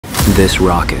This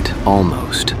rocket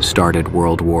almost started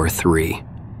World War III.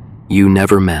 You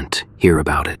never meant to hear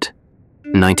about it.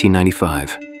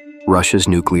 1995, Russia's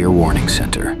nuclear warning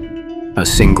center. A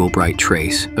single bright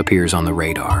trace appears on the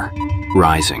radar,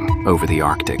 rising over the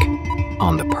Arctic,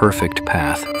 on the perfect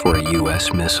path for a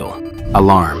US missile.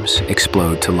 Alarms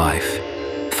explode to life.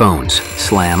 Phones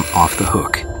slam off the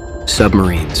hook.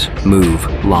 Submarines move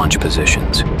launch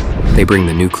positions. They bring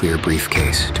the nuclear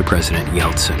briefcase to President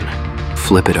Yeltsin,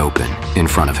 flip it open in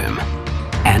front of him,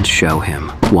 and show him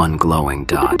one glowing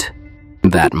dot.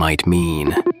 That might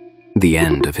mean the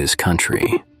end of his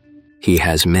country. He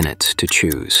has minutes to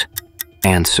choose.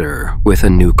 Answer with a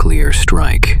nuclear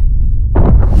strike.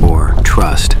 Or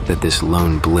trust that this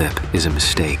lone blip is a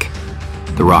mistake.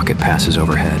 The rocket passes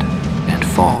overhead and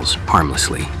falls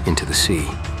harmlessly into the sea.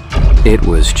 It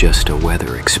was just a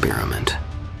weather experiment,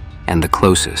 and the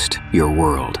closest your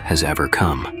world has ever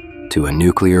come to a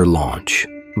nuclear launch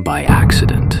by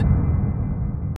accident.